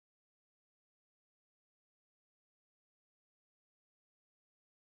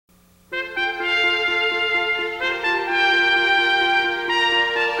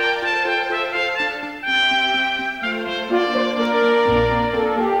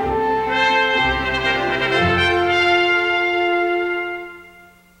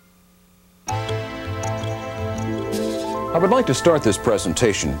would like to start this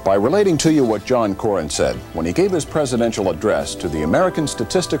presentation by relating to you what John Corrin said when he gave his presidential address to the American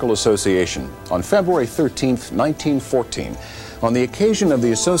Statistical Association on February 13, 1914, on the occasion of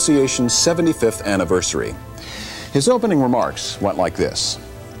the association's 75th anniversary. His opening remarks went like this.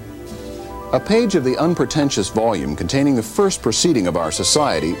 A page of the unpretentious volume containing the first proceeding of our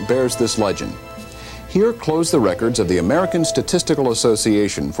society bears this legend. Here close the records of the American Statistical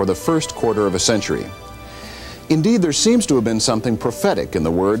Association for the first quarter of a century. Indeed, there seems to have been something prophetic in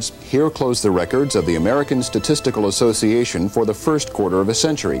the words, "Here close the records of the American Statistical Association for the first quarter of a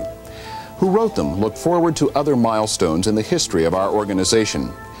century." Who wrote them looked forward to other milestones in the history of our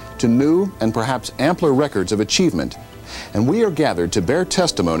organization, to new and perhaps ampler records of achievement, and we are gathered to bear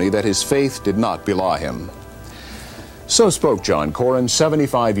testimony that his faith did not belie him. So spoke John Corrin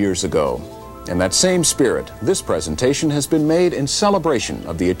 75 years ago. In that same spirit, this presentation has been made in celebration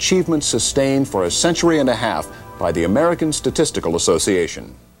of the achievements sustained for a century and a half by the American Statistical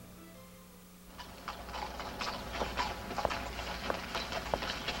Association.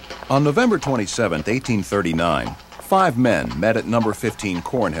 On November 27, 1839, 5 men met at number 15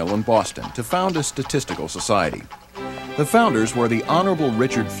 Cornhill in Boston to found a statistical society. The founders were the Honorable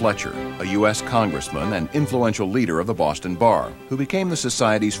Richard Fletcher, a U.S. congressman and influential leader of the Boston Bar, who became the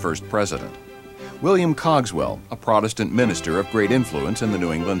society's first president. William Cogswell, a Protestant minister of great influence in the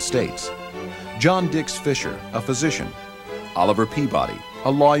New England states. John Dix Fisher, a physician. Oliver Peabody,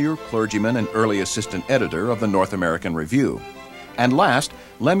 a lawyer, clergyman, and early assistant editor of the North American Review. And last,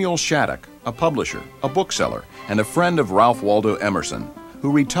 Lemuel Shattuck, a publisher, a bookseller, and a friend of Ralph Waldo Emerson,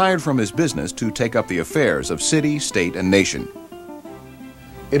 who retired from his business to take up the affairs of city, state, and nation.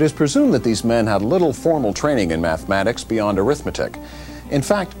 It is presumed that these men had little formal training in mathematics beyond arithmetic. In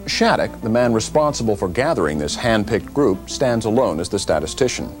fact, Shattuck, the man responsible for gathering this hand-picked group, stands alone as the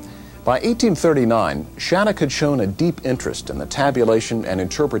statistician. By 1839, Shattuck had shown a deep interest in the tabulation and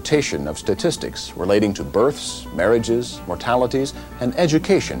interpretation of statistics relating to births, marriages, mortalities, and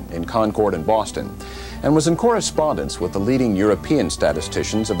education in Concord and Boston, and was in correspondence with the leading European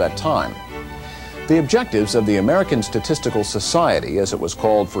statisticians of that time. The objectives of the American Statistical Society, as it was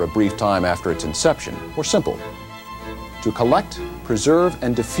called for a brief time after its inception, were simple: to collect, preserve,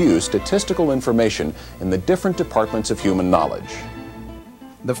 and diffuse statistical information in the different departments of human knowledge.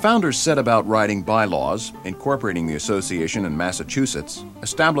 The founders set about writing bylaws, incorporating the association in Massachusetts,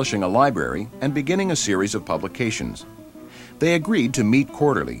 establishing a library, and beginning a series of publications. They agreed to meet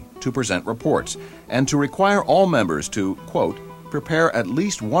quarterly, to present reports, and to require all members to, quote, prepare at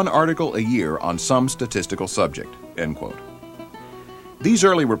least one article a year on some statistical subject, end quote. These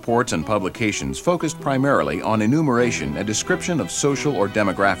early reports and publications focused primarily on enumeration and description of social or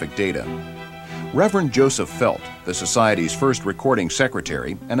demographic data. Reverend Joseph Felt, the Society's first recording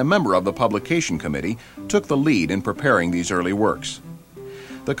secretary and a member of the publication committee, took the lead in preparing these early works.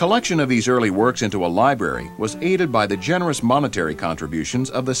 The collection of these early works into a library was aided by the generous monetary contributions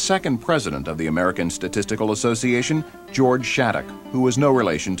of the second president of the American Statistical Association, George Shattuck, who was no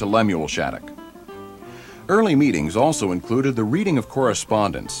relation to Lemuel Shattuck. Early meetings also included the reading of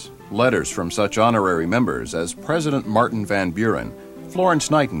correspondence, letters from such honorary members as President Martin Van Buren,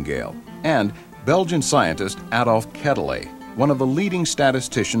 Florence Nightingale, and Belgian scientist Adolf Quetelet, one of the leading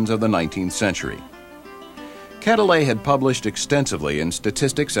statisticians of the 19th century. Quetelet had published extensively in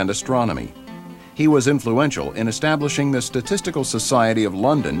statistics and astronomy. He was influential in establishing the Statistical Society of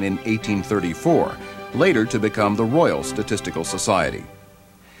London in 1834, later to become the Royal Statistical Society.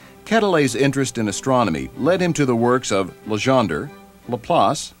 Quetelet's interest in astronomy led him to the works of Legendre,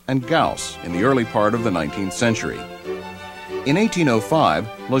 Laplace, and Gauss in the early part of the 19th century. In 1805,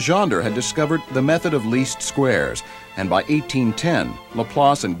 Legendre had discovered the method of least squares, and by 1810,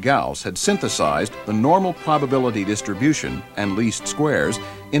 Laplace and Gauss had synthesized the normal probability distribution and least squares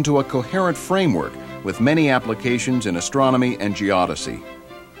into a coherent framework with many applications in astronomy and geodesy.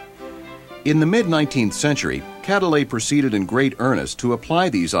 In the mid-19th century, Quetelet proceeded in great earnest to apply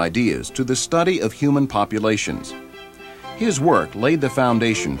these ideas to the study of human populations. His work laid the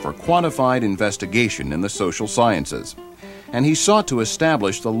foundation for quantified investigation in the social sciences, and he sought to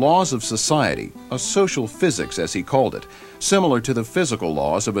establish the laws of society, a social physics as he called it, similar to the physical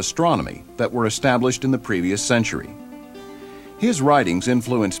laws of astronomy that were established in the previous century. His writings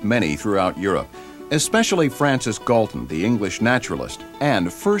influenced many throughout Europe, especially Francis Galton, the English naturalist,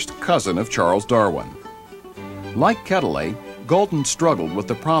 and first cousin of Charles Darwin. Like Quetelet, Galton struggled with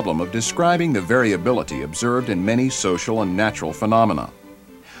the problem of describing the variability observed in many social and natural phenomena.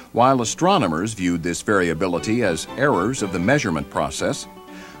 While astronomers viewed this variability as errors of the measurement process,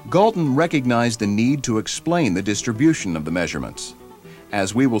 Galton recognized the need to explain the distribution of the measurements.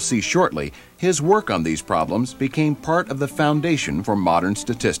 As we will see shortly, his work on these problems became part of the foundation for modern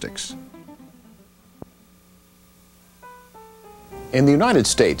statistics. In the United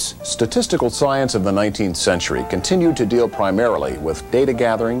States, statistical science of the 19th century continued to deal primarily with data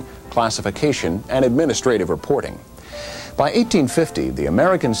gathering, classification, and administrative reporting. By 1850, the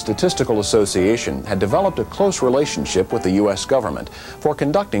American Statistical Association had developed a close relationship with the U.S. government for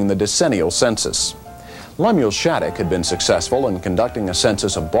conducting the decennial census. Lemuel Shattuck had been successful in conducting a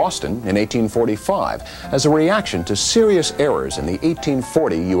census of Boston in 1845 as a reaction to serious errors in the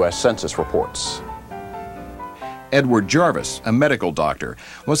 1840 U.S. Census reports. Edward Jarvis, a medical doctor,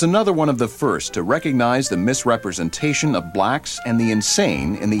 was another one of the first to recognize the misrepresentation of blacks and the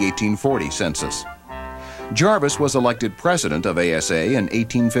insane in the 1840 census. Jarvis was elected president of ASA in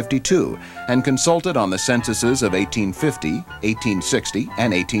 1852 and consulted on the censuses of 1850, 1860,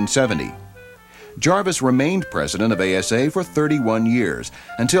 and 1870. Jarvis remained president of ASA for 31 years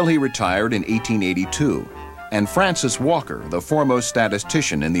until he retired in 1882, and Francis Walker, the foremost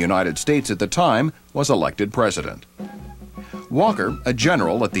statistician in the United States at the time, was elected president. Walker, a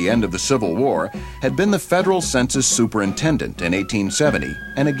general at the end of the Civil War, had been the federal census superintendent in 1870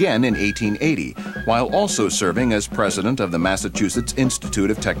 and again in 1880, while also serving as president of the Massachusetts Institute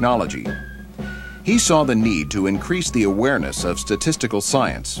of Technology. He saw the need to increase the awareness of statistical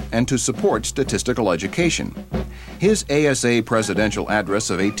science and to support statistical education. His ASA presidential address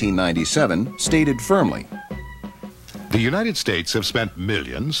of 1897 stated firmly, "The United States have spent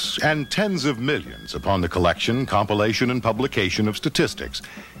millions and tens of millions upon the collection, compilation, and publication of statistics,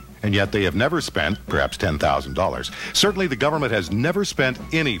 and yet they have never spent, perhaps $10,000. Certainly the government has never spent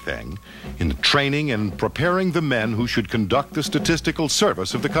anything in the training and preparing the men who should conduct the statistical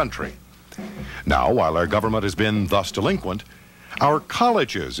service of the country. Now, while our government has been thus delinquent, our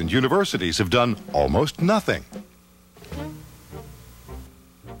colleges and universities have done almost nothing."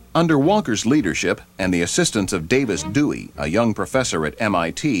 Under Walker's leadership and the assistance of Davis Dewey, a young professor at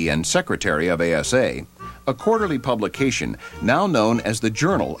MIT and secretary of ASA, a quarterly publication now known as the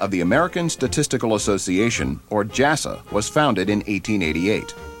Journal of the American Statistical Association, or JASA, was founded in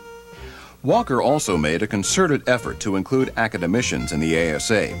 1888. Walker also made a concerted effort to include academicians in the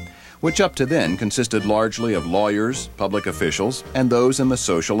ASA, which up to then consisted largely of lawyers, public officials, and those in the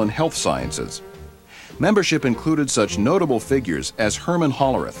social and health sciences. Membership included such notable figures as Herman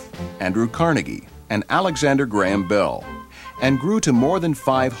Hollerith, Andrew Carnegie, and Alexander Graham Bell, and grew to more than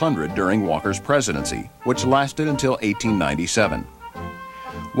 500 during Walker's presidency, which lasted until 1897.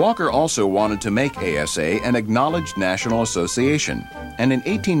 Walker also wanted to make ASA an acknowledged national association, and in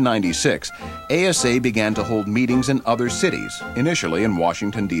 1896, ASA began to hold meetings in other cities, initially in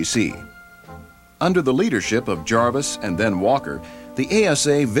Washington, D.C. Under the leadership of Jarvis and then Walker, the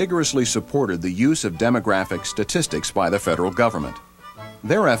ASA vigorously supported the use of demographic statistics by the federal government.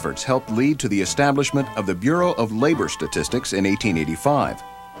 Their efforts helped lead to the establishment of the Bureau of Labor Statistics in 1885.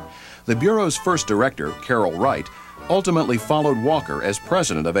 The Bureau's first director, Carroll Wright, ultimately followed Walker as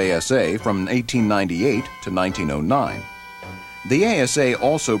president of ASA from 1898 to 1909. The ASA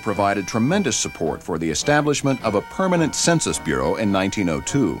also provided tremendous support for the establishment of a permanent Census Bureau in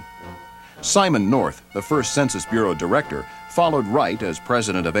 1902. Simon North, the first Census Bureau director, followed Wright as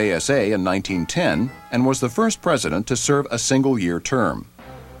president of ASA in 1910 and was the first president to serve a single-year term.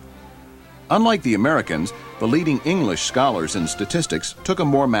 Unlike the Americans, the leading English scholars in statistics took a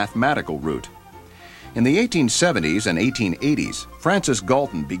more mathematical route. In the 1870s and 1880s, Francis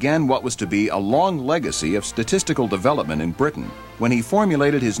Galton began what was to be a long legacy of statistical development in Britain when he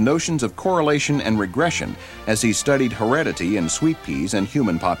formulated his notions of correlation and regression as he studied heredity in sweet peas and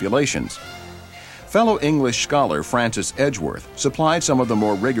human populations. Fellow English scholar Francis Edgeworth supplied some of the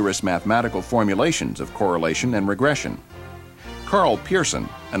more rigorous mathematical formulations of correlation and regression. Carl Pearson,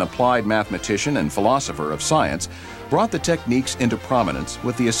 an applied mathematician and philosopher of science, brought the techniques into prominence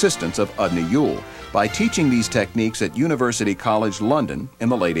with the assistance of Udny Yule by teaching these techniques at University College London in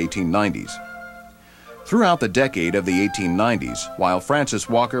the late 1890s. Throughout the decade of the 1890s, while Francis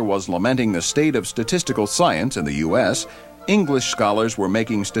Walker was lamenting the state of statistical science in the U.S., English scholars were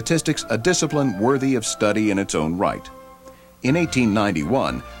making statistics a discipline worthy of study in its own right. In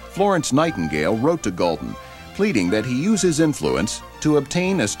 1891, Florence Nightingale wrote to Galton, pleading that he use his influence to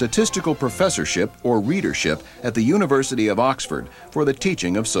obtain a statistical professorship or readership at the University of Oxford for the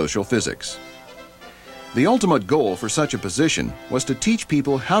teaching of social physics. The ultimate goal for such a position was to teach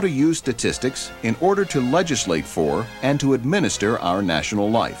people how to use statistics in order to legislate for and to administer our national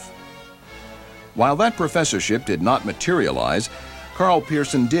life. While that professorship did not materialize, Carl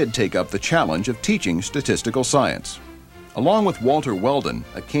Pearson did take up the challenge of teaching statistical science. Along with Walter Weldon,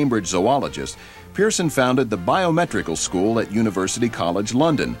 a Cambridge zoologist, Pearson founded the Biometrical School at University College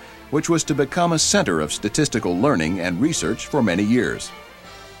London, which was to become a center of statistical learning and research for many years.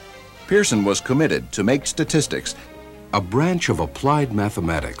 Pearson was committed to make statistics a branch of applied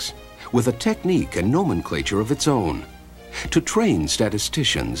mathematics with a technique and nomenclature of its own, to train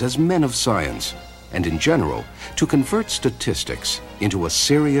statisticians as men of science, and in general, to convert statistics into a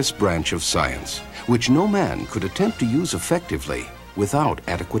serious branch of science, which no man could attempt to use effectively without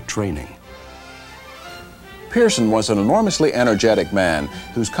adequate training. Pearson was an enormously energetic man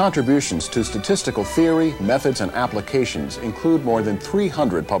whose contributions to statistical theory, methods, and applications include more than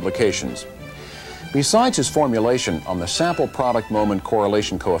 300 publications. Besides his formulation on the sample product moment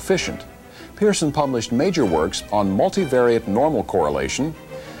correlation coefficient, Pearson published major works on multivariate normal correlation,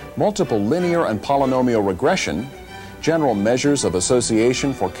 multiple linear and polynomial regression, general measures of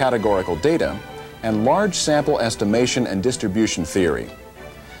association for categorical data, and large sample estimation and distribution theory.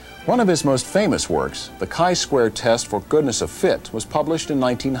 One of his most famous works, the chi-square test for goodness of fit, was published in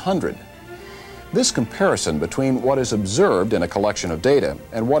 1900. This comparison between what is observed in a collection of data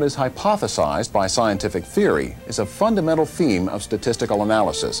and what is hypothesized by scientific theory is a fundamental theme of statistical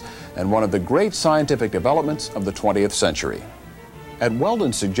analysis and one of the great scientific developments of the 20th century. At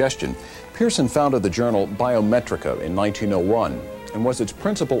Weldon's suggestion, Pearson founded the journal Biometrica in 1901 and was its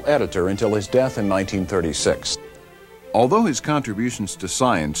principal editor until his death in 1936. Although his contributions to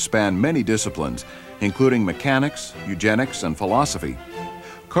science span many disciplines, including mechanics, eugenics, and philosophy,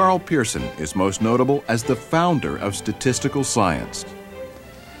 Carl Pearson is most notable as the founder of statistical science.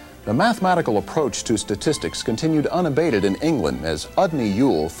 The mathematical approach to statistics continued unabated in England as Udny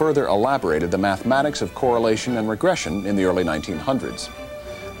Yule further elaborated the mathematics of correlation and regression in the early 1900s.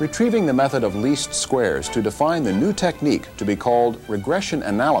 Retrieving the method of least squares to define the new technique to be called regression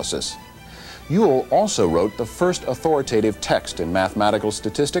analysis, Yule also wrote the first authoritative text in mathematical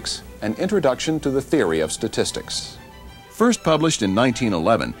statistics, An Introduction to the Theory of Statistics. First published in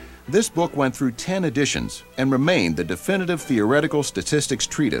 1911, this book went through 10 editions and remained the definitive theoretical statistics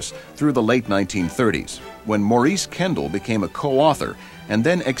treatise through the late 1930s, when Maurice Kendall became a co-author and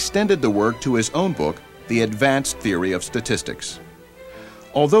then extended the work to his own book, The Advanced Theory of Statistics.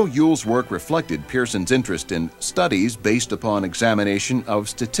 Although Yule's work reflected Pearson's interest in studies based upon examination of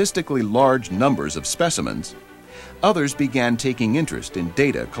statistically large numbers of specimens, others began taking interest in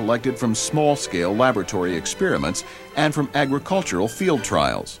data collected from small-scale laboratory experiments and from agricultural field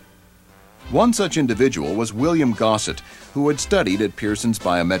trials. One such individual was William Gossett, who had studied at Pearson's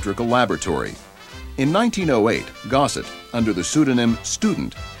biometrical laboratory. In 1908, Gossett, under the pseudonym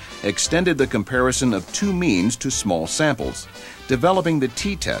Student, extended the comparison of two means to small samples, developing the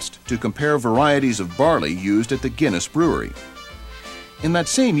t-test to compare varieties of barley used at the Guinness Brewery. In that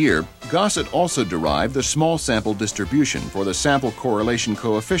same year, Gossett also derived the small sample distribution for the sample correlation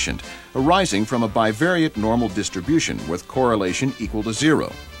coefficient arising from a bivariate normal distribution with correlation equal to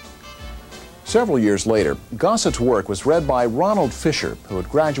 0. Several years later, Gossett's work was read by Ronald Fisher, who had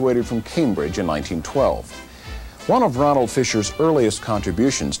graduated from Cambridge in 1912. One of Ronald Fisher's earliest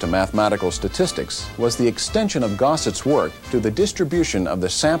contributions to mathematical statistics was the extension of Gossett's work to the distribution of the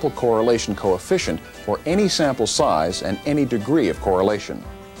sample correlation coefficient for any sample size and any degree of correlation.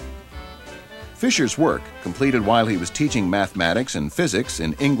 Fisher's work, completed while he was teaching mathematics and physics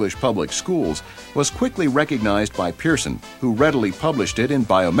in English public schools, was quickly recognized by Pearson, who readily published it in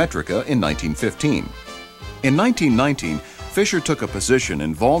Biometrica in 1915. In 1919, Fisher took a position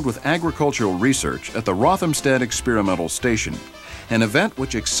involved with agricultural research at the Rothamsted Experimental Station, an event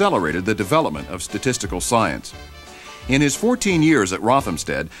which accelerated the development of statistical science. In his 14 years at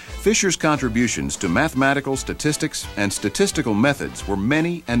Rothamsted, Fisher's contributions to mathematical statistics and statistical methods were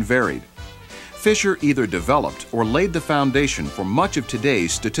many and varied. Fisher either developed or laid the foundation for much of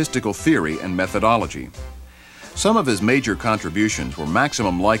today's statistical theory and methodology. Some of his major contributions were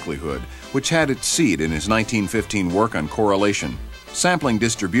maximum likelihood, which had its seed in his 1915 work on correlation, sampling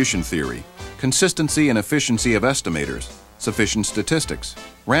distribution theory, consistency and efficiency of estimators, sufficient statistics,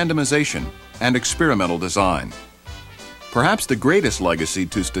 randomization, and experimental design. Perhaps the greatest legacy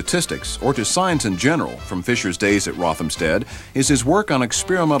to statistics, or to science in general, from Fisher's days at Rothamsted is his work on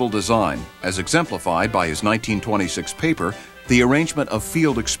experimental design, as exemplified by his 1926 paper, The Arrangement of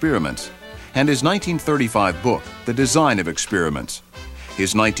Field Experiments, and his 1935 book, The Design of Experiments.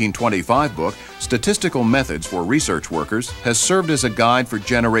 His 1925 book, Statistical Methods for Research Workers, has served as a guide for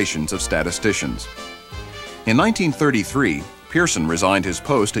generations of statisticians. In 1933, Pearson resigned his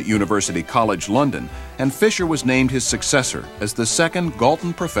post at University College London, and Fisher was named his successor as the second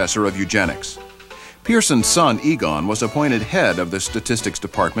Galton Professor of Eugenics. Pearson's son, Egon, was appointed head of the Statistics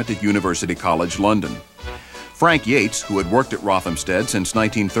Department at University College London. Frank Yates, who had worked at Rothamsted since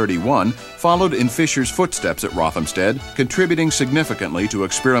 1931, followed in Fisher's footsteps at Rothamsted, contributing significantly to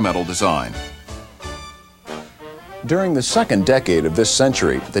experimental design. During the second decade of this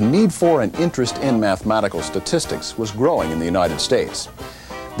century, the need for and interest in mathematical statistics was growing in the United States.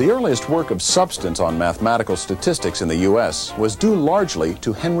 The earliest work of substance on mathematical statistics in the U.S. was due largely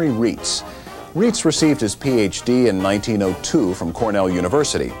to Henry Reitz. Reitz received his Ph.D. in 1902 from Cornell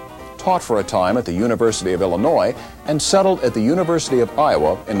University, taught for a time at the University of Illinois, and settled at the University of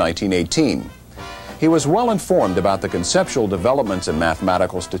Iowa in 1918. He was well informed about the conceptual developments in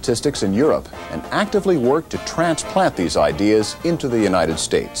mathematical statistics in Europe and actively worked to transplant these ideas into the United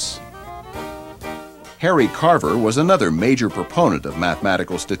States. Harry Carver was another major proponent of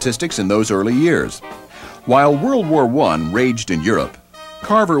mathematical statistics in those early years. While World War I raged in Europe,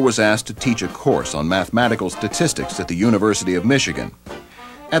 Carver was asked to teach a course on mathematical statistics at the University of Michigan.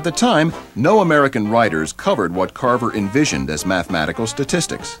 At the time, no American writers covered what Carver envisioned as mathematical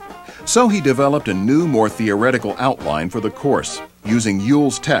statistics. So he developed a new, more theoretical outline for the course, using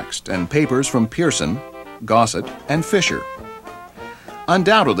Yule's text and papers from Pearson, Gossett, and Fisher.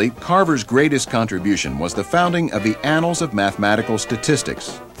 Undoubtedly, Carver's greatest contribution was the founding of the Annals of Mathematical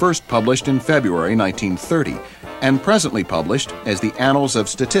Statistics, first published in February 1930, and presently published as the Annals of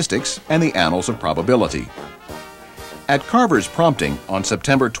Statistics and the Annals of Probability. At Carver's prompting, on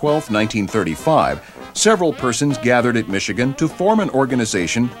September 12, 1935, several persons gathered at Michigan to form an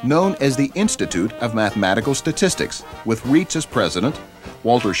organization known as the Institute of Mathematical Statistics, with Reitz as president,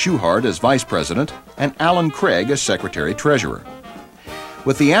 Walter Schuhart as vice president, and Alan Craig as secretary-treasurer.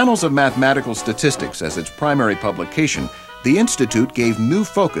 With the Annals of Mathematical Statistics as its primary publication, the Institute gave new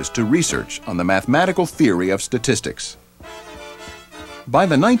focus to research on the mathematical theory of statistics. By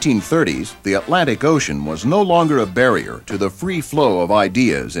the 1930s, the Atlantic Ocean was no longer a barrier to the free flow of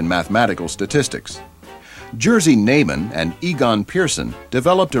ideas in mathematical statistics. Jerzy Neyman and Egon Pearson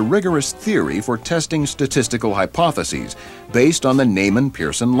developed a rigorous theory for testing statistical hypotheses based on the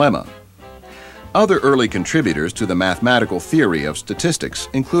Neyman-Pearson lemma. Other early contributors to the mathematical theory of statistics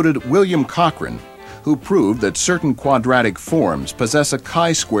included William Cochran, who proved that certain quadratic forms possess a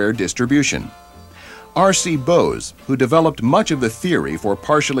chi-square distribution; R.C. Bose, who developed much of the theory for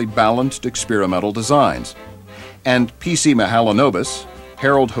partially balanced experimental designs; and P.C. Mahalanobis,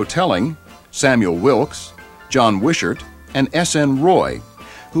 Harold Hotelling, Samuel Wilks, John Wishart, and S.N. Roy,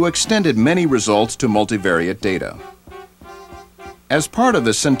 who extended many results to multivariate data. As part of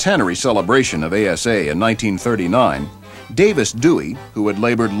the centenary celebration of ASA in 1939, Davis Dewey, who had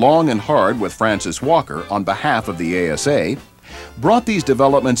labored long and hard with Francis Walker on behalf of the ASA, brought these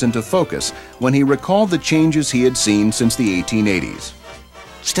developments into focus when he recalled the changes he had seen since the 1880s.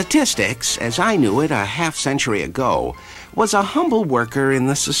 Statistics, as I knew it a half-century ago, was a humble worker in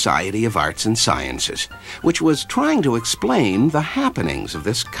the Society of Arts and Sciences, which was trying to explain the happenings of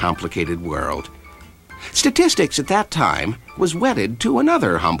this complicated world. Statistics at that time was wedded to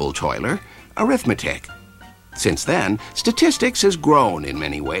another humble toiler, arithmetic. Since then, statistics has grown in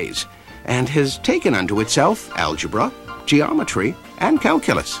many ways and has taken unto itself algebra, geometry, and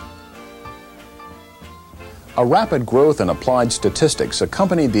calculus. A rapid growth in applied statistics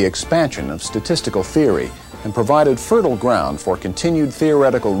accompanied the expansion of statistical theory and provided fertile ground for continued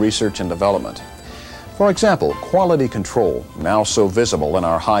theoretical research and development. For example, quality control, now so visible in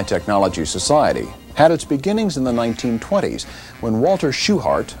our high-technology society, had its beginnings in the 1920s when Walter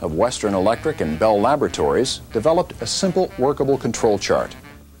Schuhart of Western Electric and Bell Laboratories developed a simple workable control chart.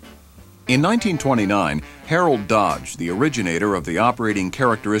 In 1929, Harold Dodge, the originator of the operating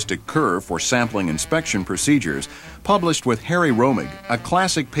characteristic curve for sampling inspection procedures, published with Harry Romig a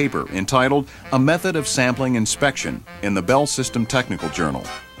classic paper entitled A Method of Sampling Inspection in the Bell System Technical Journal.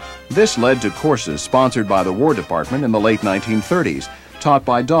 This led to courses sponsored by the War Department in the late 1930s, taught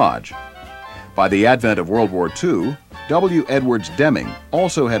by Dodge. By the advent of World War II, W. Edwards Deming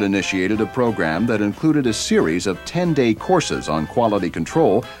also had initiated a program that included a series of 10-day courses on quality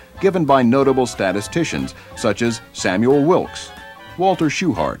control given by notable statisticians such as Samuel Wilks, Walter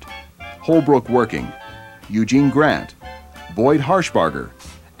Schuhart, Holbrook Working, Eugene Grant, Boyd Harshbarger,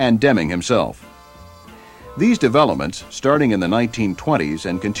 and Deming himself. These developments, starting in the 1920s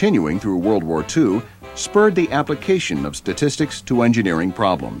and continuing through World War II, spurred the application of statistics to engineering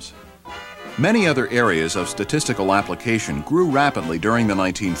problems. Many other areas of statistical application grew rapidly during the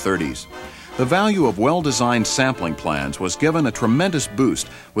 1930s. The value of well-designed sampling plans was given a tremendous boost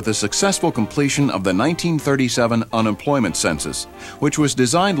with the successful completion of the 1937 unemployment census, which was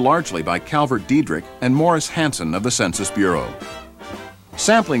designed largely by Calvert Diedrich and Morris Hansen of the Census Bureau.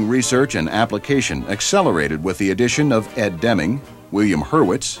 Sampling research and application accelerated with the addition of Ed Deming, William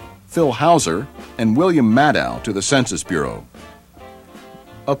Hurwitz, Phil Hauser, and William Maddow to the Census Bureau.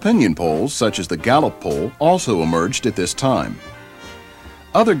 Opinion polls, such as the Gallup poll, also emerged at this time.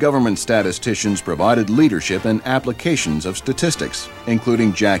 Other government statisticians provided leadership in applications of statistics,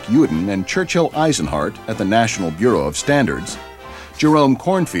 including Jack Uden and Churchill Eisenhart at the National Bureau of Standards, Jerome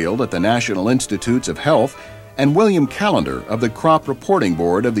Cornfield at the National Institutes of Health, and William Callender of the Crop Reporting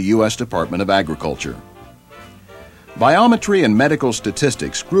Board of the U.S. Department of Agriculture. Biometry and medical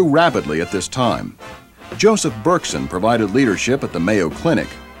statistics grew rapidly at this time. Joseph Berkson provided leadership at the Mayo Clinic.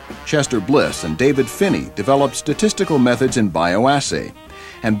 Chester Bliss and David Finney developed statistical methods in bioassay,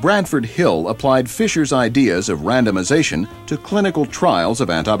 and Bradford Hill applied Fisher's ideas of randomization to clinical trials of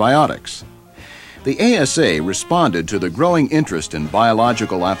antibiotics. The ASA responded to the growing interest in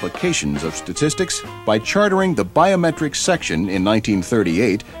biological applications of statistics by chartering the biometrics section in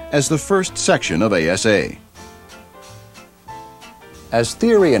 1938 as the first section of ASA. As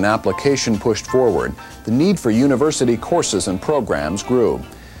theory and application pushed forward, the need for university courses and programs grew.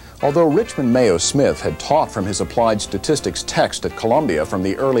 Although Richmond Mayo Smith had taught from his applied statistics text at Columbia from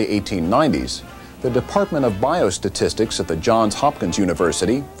the early 1890s, the Department of Biostatistics at the Johns Hopkins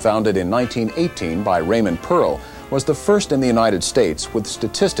University, founded in 1918 by Raymond Pearl, was the first in the United States with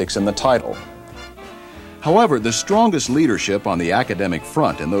statistics in the title. However, the strongest leadership on the academic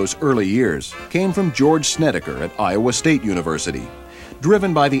front in those early years came from George Snedeker at Iowa State University,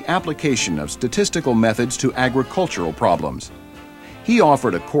 driven by the application of statistical methods to agricultural problems. He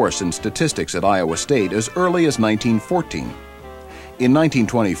offered a course in statistics at Iowa State as early as 1914. In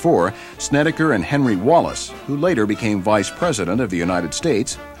 1924, Snedeker and Henry Wallace, who later became Vice President of the United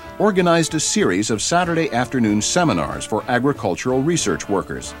States, organized a series of Saturday afternoon seminars for agricultural research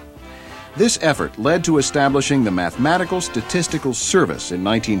workers. This effort led to establishing the Mathematical Statistical Service in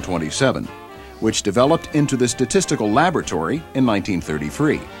 1927, which developed into the Statistical Laboratory in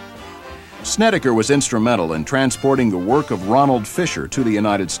 1933. Snedeker was instrumental in transporting the work of Ronald Fisher to the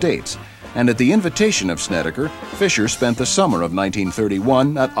United States, and at the invitation of Snedeker, Fisher spent the summer of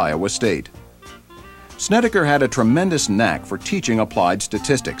 1931 at Iowa State. Snedeker had a tremendous knack for teaching applied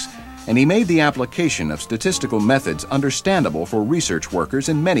statistics, and he made the application of statistical methods understandable for research workers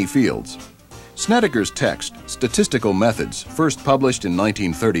in many fields. Snedeker's text, Statistical Methods, first published in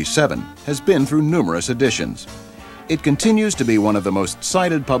 1937, has been through numerous editions. It continues to be one of the most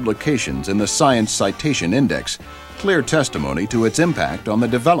cited publications in the Science Citation Index, clear testimony to its impact on the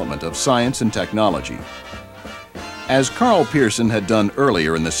development of science and technology. As Carl Pearson had done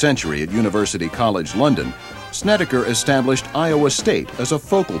earlier in the century at University College London, Snedeker established Iowa State as a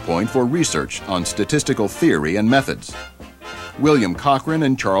focal point for research on statistical theory and methods. William Cochran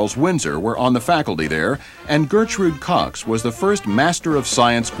and Charles Windsor were on the faculty there, and Gertrude Cox was the first Master of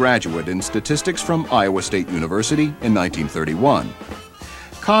Science graduate in statistics from Iowa State University in 1931.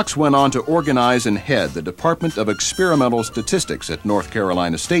 Cox went on to organize and head the Department of Experimental Statistics at North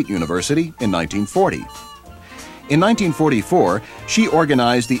Carolina State University in 1940. In 1944, she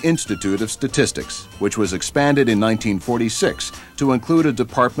organized the Institute of Statistics, which was expanded in 1946 to include a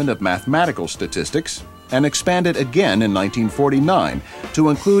Department of Mathematical Statistics, and expanded again in 1949 to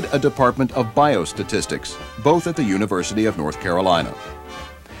include a Department of Biostatistics, both at the University of North Carolina.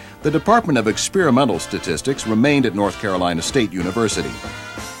 The Department of Experimental Statistics remained at North Carolina State University.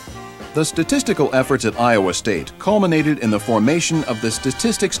 The statistical efforts at Iowa State culminated in the formation of the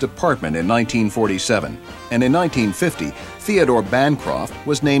Statistics Department in 1947, and in 1950, Theodore Bancroft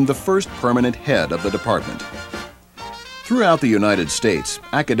was named the first permanent head of the department. Throughout the United States,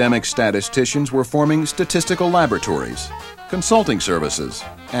 academic statisticians were forming statistical laboratories, consulting services,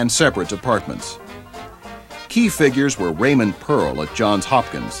 and separate departments. Key figures were Raymond Pearl at Johns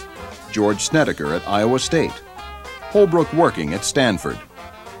Hopkins, George Snedeker at Iowa State, Holbrook Working at Stanford,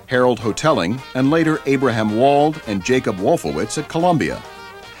 Harold Hotelling and later Abraham Wald and Jacob Wolfowitz at Columbia,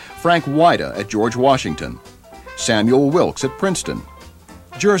 Frank Wyda at George Washington, Samuel Wilkes at Princeton,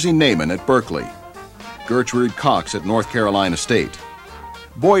 Jersey Neyman at Berkeley, Gertrude Cox at North Carolina State,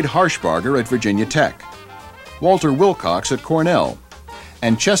 Boyd Harshbarger at Virginia Tech, Walter Wilcox at Cornell,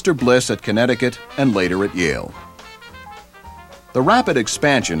 and Chester Bliss at Connecticut and later at Yale. The rapid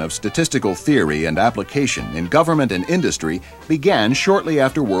expansion of statistical theory and application in government and industry began shortly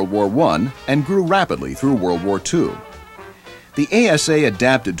after World War I and grew rapidly through World War II. The ASA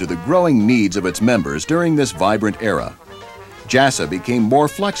adapted to the growing needs of its members during this vibrant era. JASA became more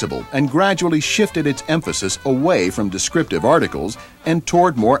flexible and gradually shifted its emphasis away from descriptive articles and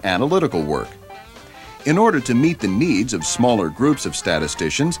toward more analytical work. In order to meet the needs of smaller groups of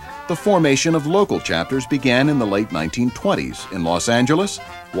statisticians, the formation of local chapters began in the late 1920s in Los Angeles,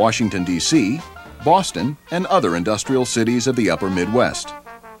 Washington, D.C., Boston, and other industrial cities of the upper Midwest.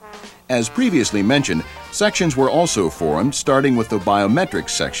 As previously mentioned, sections were also formed, starting with the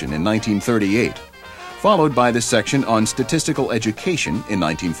biometrics section in 1938, followed by the section on statistical education in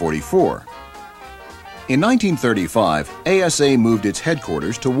 1944. In 1935, ASA moved its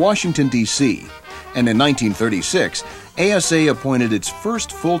headquarters to Washington, D.C., and in 1936, ASA appointed its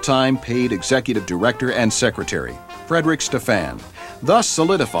first full-time paid executive director and secretary, Frederick Stephan, thus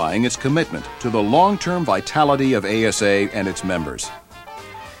solidifying its commitment to the long-term vitality of ASA and its members.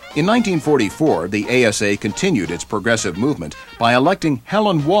 In 1944, the ASA continued its progressive movement by electing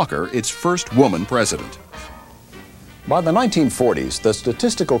Helen Walker its first woman president. By the 1940s, the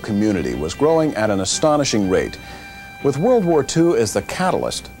statistical community was growing at an astonishing rate. With World War II as the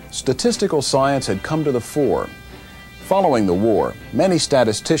catalyst, statistical science had come to the fore. Following the war, many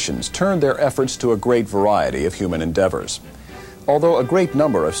statisticians turned their efforts to a great variety of human endeavors. Although a great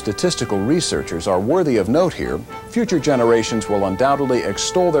number of statistical researchers are worthy of note here, future generations will undoubtedly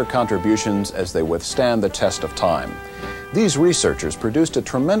extol their contributions as they withstand the test of time. These researchers produced a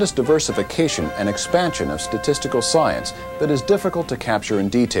tremendous diversification and expansion of statistical science that is difficult to capture in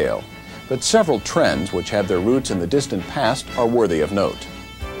detail, but several trends which have their roots in the distant past are worthy of note.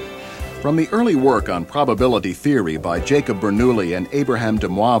 From the early work on probability theory by Jacob Bernoulli and Abraham de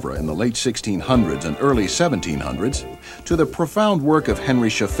Moivre in the late 1600s and early 1700s, to the profound work of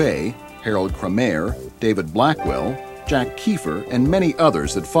Henry Chaffee, Harold Kramer, David Blackwell, Jack Kiefer, and many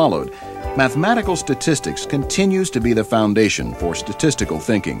others that followed, mathematical statistics continues to be the foundation for statistical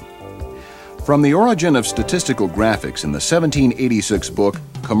thinking. From the origin of statistical graphics in the 1786 book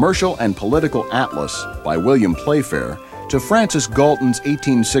Commercial and Political Atlas by William Playfair, to Francis Galton's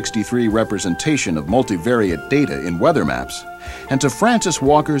 1863 representation of multivariate data in weather maps, and to Francis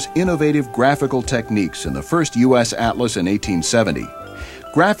Walker's innovative graphical techniques in the first U.S. Atlas in 1870,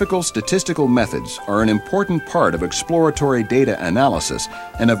 graphical statistical methods are an important part of exploratory data analysis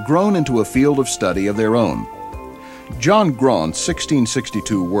and have grown into a field of study of their own. John Graunt's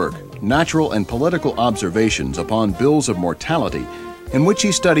 1662 work, Natural and Political Observations upon Bills of Mortality, in which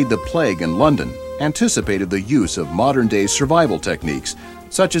he studied the plague in London, anticipated the use of modern-day survival techniques,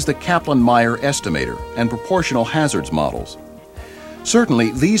 such as the Kaplan-Meier estimator and proportional hazards models.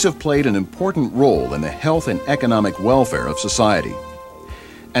 Certainly, these have played an important role in the health and economic welfare of society.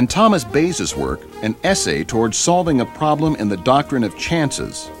 And Thomas Bayes' work, an essay towards solving a problem in the doctrine of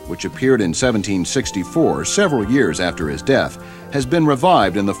chances, which appeared in 1764, several years after his death, has been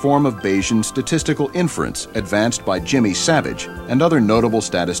revived in the form of Bayesian statistical inference advanced by Jimmy Savage and other notable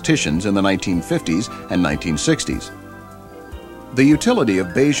statisticians in the 1950s and 1960s. The utility of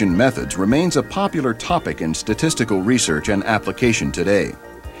Bayesian methods remains a popular topic in statistical research and application today.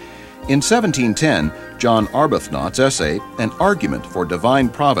 In 1710, John Arbuthnot's essay, An Argument for Divine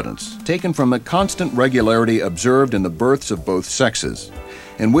Providence, taken from the constant regularity observed in the births of both sexes,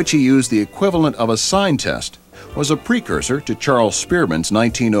 in which he used the equivalent of a sign test, was a precursor to Charles Spearman's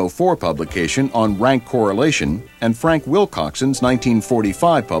 1904 publication on rank correlation and Frank Wilcoxon's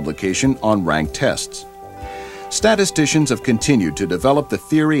 1945 publication on rank tests. Statisticians have continued to develop the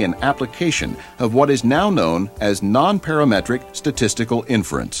theory and application of what is now known as non-parametric statistical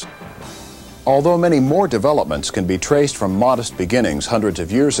inference. Although many more developments can be traced from modest beginnings hundreds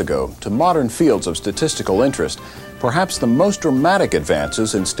of years ago to modern fields of statistical interest, perhaps the most dramatic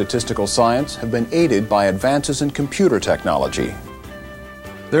advances in statistical science have been aided by advances in computer technology.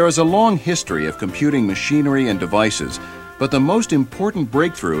 There is a long history of computing machinery and devices, but the most important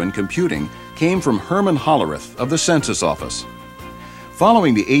breakthrough in computing came from Herman Hollerith of the Census Office.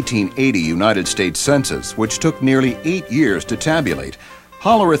 Following the 1880 United States Census, which took nearly 8 years to tabulate,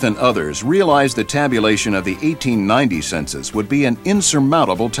 Hollerith and others realized the tabulation of the 1890 census would be an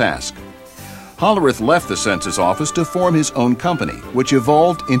insurmountable task. Hollerith left the Census Office to form his own company, which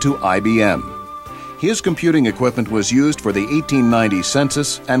evolved into IBM. His computing equipment was used for the 1890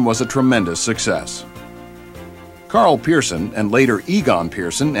 census and was a tremendous success. Carl Pearson and later Egon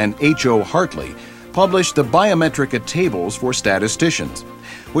Pearson and H.O. Hartley published the Biometrica Tables for Statisticians,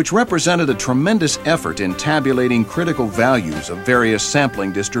 which represented a tremendous effort in tabulating critical values of various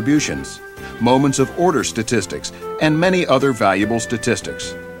sampling distributions, moments of order statistics, and many other valuable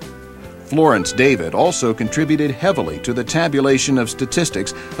statistics. Florence David also contributed heavily to the tabulation of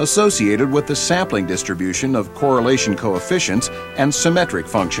statistics associated with the sampling distribution of correlation coefficients and symmetric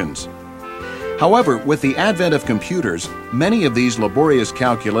functions. However, with the advent of computers, many of these laborious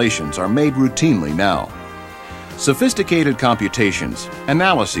calculations are made routinely now. Sophisticated computations,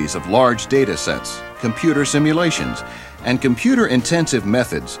 analyses of large data sets, computer simulations, and computer-intensive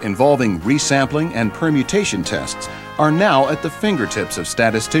methods involving resampling and permutation tests are now at the fingertips of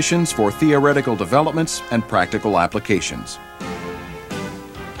statisticians for theoretical developments and practical applications.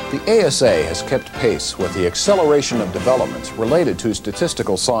 The ASA has kept pace with the acceleration of developments related to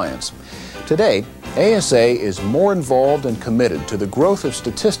statistical science. Today, ASA is more involved and committed to the growth of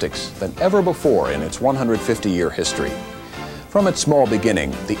statistics than ever before in its 150-year history. From its small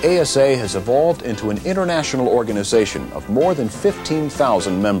beginning, the ASA has evolved into an international organization of more than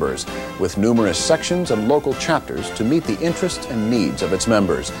 15,000 members, with numerous sections and local chapters to meet the interests and needs of its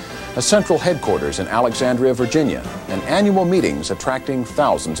members, a central headquarters in Alexandria, Virginia, and annual meetings attracting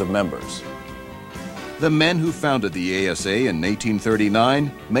thousands of members. The men who founded the ASA in 1839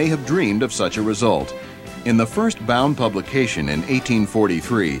 may have dreamed of such a result. In the first bound publication in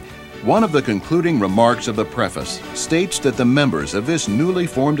 1843, one of the concluding remarks of the preface states that the members of this newly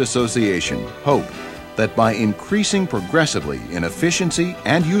formed association hope that by increasing progressively in efficiency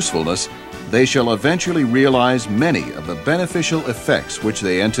and usefulness, they shall eventually realize many of the beneficial effects which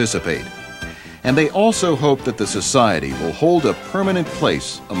they anticipate. And they also hope that the society will hold a permanent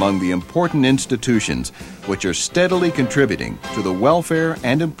place among the important institutions which are steadily contributing to the welfare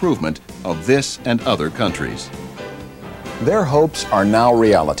and improvement of this and other countries. Their hopes are now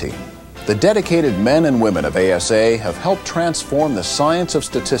reality. The dedicated men and women of ASA have helped transform the science of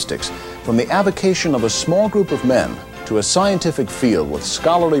statistics from the avocation of a small group of men to a scientific field with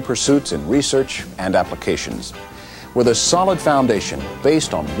scholarly pursuits in research and applications. With a solid foundation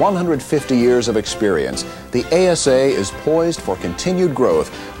based on 150 years of experience, the ASA is poised for continued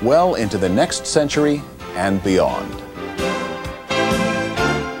growth well into the next century and beyond.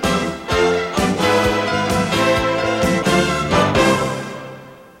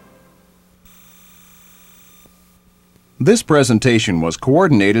 This presentation was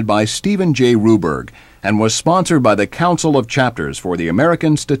coordinated by Stephen J. Ruberg and was sponsored by the Council of Chapters for the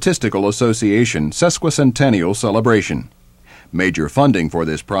American Statistical Association Sesquicentennial Celebration. Major funding for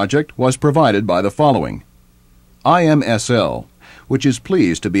this project was provided by the following: IMSL, which is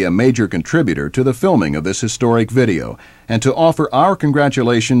pleased to be a major contributor to the filming of this historic video and to offer our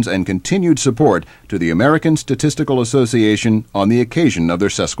congratulations and continued support to the American Statistical Association on the occasion of their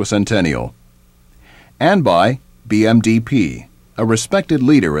sesquicentennial. And by BMDP, a respected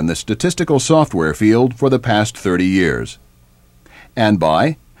leader in the statistical software field for the past 30 years. And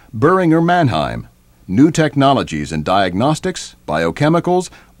by Boehringer Mannheim, new technologies in diagnostics, biochemicals,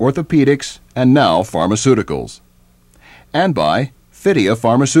 orthopedics, and now pharmaceuticals. And by Fidia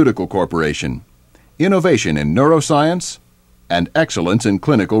Pharmaceutical Corporation, innovation in neuroscience and excellence in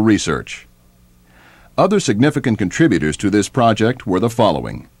clinical research. Other significant contributors to this project were the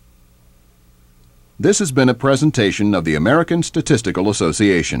following. This has been a presentation of the American Statistical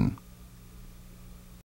Association.